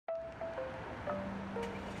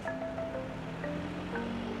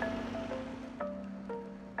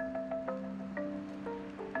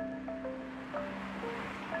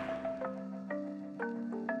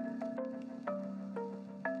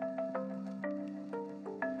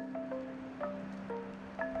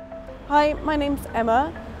Hi, my name's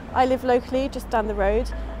Emma. I live locally just down the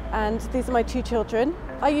road and these are my two children.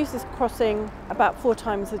 I use this crossing about 4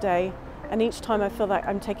 times a day and each time I feel like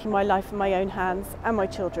I'm taking my life in my own hands and my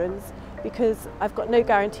children's because I've got no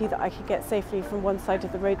guarantee that I can get safely from one side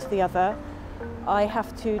of the road to the other. I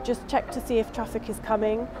have to just check to see if traffic is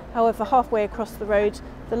coming. However, halfway across the road,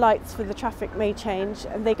 the lights for the traffic may change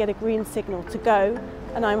and they get a green signal to go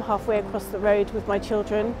and I'm halfway across the road with my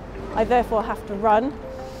children. I therefore have to run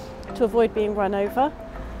to avoid being run over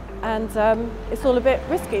and it's all a bit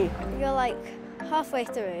risky. You're like halfway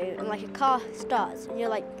through and like a car starts and you're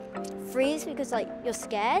like freeze because like you're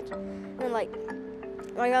scared and like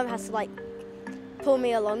my mum has to like pull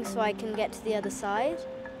me along so I can get to the other side.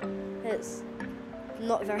 It's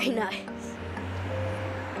not very nice.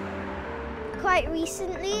 Quite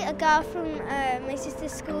recently, a girl from my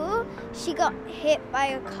sister's school, she got hit by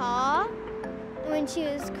a car when she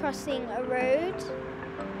was crossing a road.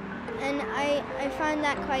 And I find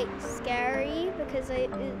that quite scary because it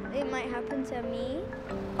might happen to me.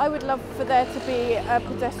 I would love for there to be a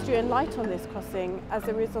pedestrian light on this crossing as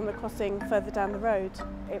there is on the crossing further down the road.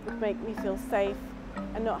 It would make me feel safe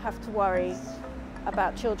and not have to worry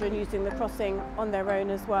about children using the crossing on their own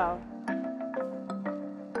as well.